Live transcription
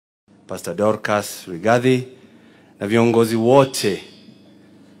Pastor Dorcas Rigathi, na viongozi wote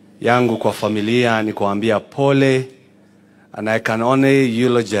yangu kwa familia ni kuambia pole, and I can only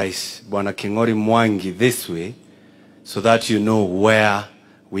eulogize Bwana King'ori Mwangi this way so that you know where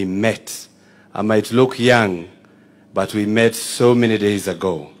we met. I might look young, but we met so many days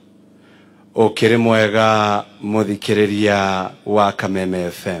ago. Okere mwega muthikiriria wa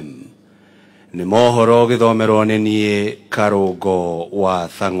Kameme FM. Ni mohoro githomerwo ni nie Karungo wa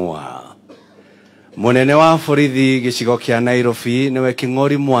Thang'wa. Munene wa borithi gicigo kia Nairobi niwe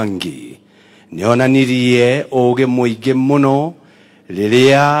King'ori Mwangi ni onanirie uge muingi muno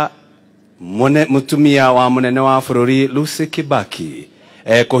riria mutumia wa munene wa bururi Lucy Kibaki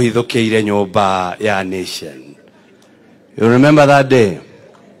kuhithukiire nyumba ya Nation. You remember that day?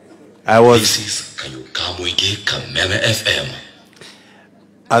 This is Kameme FM.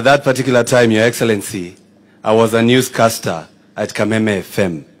 At that particular time, Your Excellency, I was a newscaster at Kameme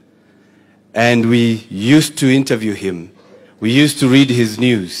FM. And we used to interview him. We used to read his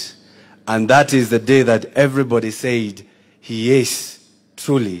news. And that is the day that everybody said he is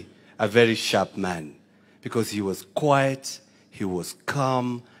truly a very sharp man. Because he was quiet, he was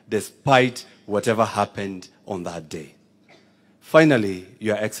calm, despite whatever happened on that day. Finally,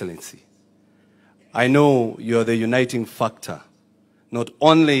 Your Excellency, I know you're the uniting factor, not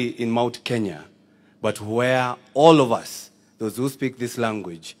only in Mount Kenya, but where all of us, those who speak this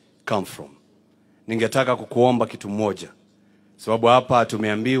language, come from. Ningetaka kukuomba kitu moja. Sababu hapa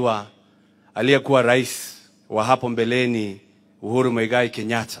tumeambiwa aliyekuwa rais wa hapo mbeleni Uhuru Muigai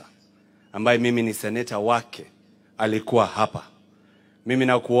Kenyatta, ambaye mimi ni seneta wake, alikuwa hapa. Mimi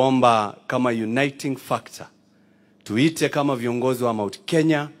nakuomba kama uniting factor, tuite kama viongozi wa Mount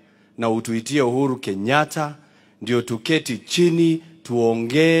Kenya na utuitie Uhuru Kenyatta, ndio tuketi chini,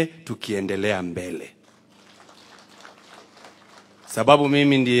 tuongee, tukiendelea mbele. Sababu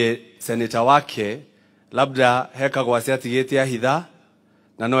mimi ndiye seneta wake, labda heka kwa siati ya hitha,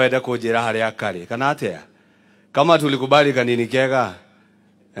 na noeda kujira hali akari. Kana atea? Kama tulikubali kanini kega,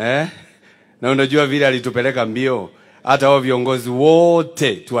 na unajua vile alitupeleka mbio, hata hao viongozi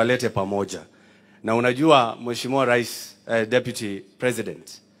wote tuwalete pamoja. Na unajua Mheshimiwa Rais, Deputy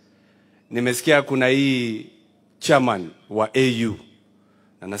President, nimesikia kuna hii chairman wa AU.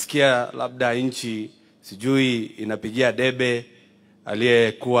 Na nasikia labda nchi sijui inapigia debe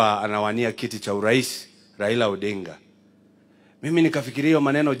aliyekuwa anawania kiti cha urais Raila Odinga. Mimi nikafikiria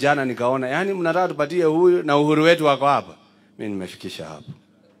maneno jana, nikaona yani mnataka tupatie huyu na Uhuru wetu wako hapa. Mimi nimefikisha hapo.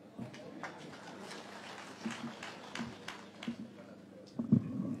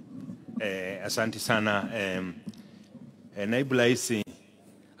 Asante sana naibu rais,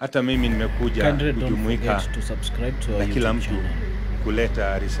 hata mimi nimekuja kujumuika na kila mtu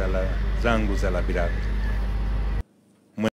kuleta risala zangu za labirabi.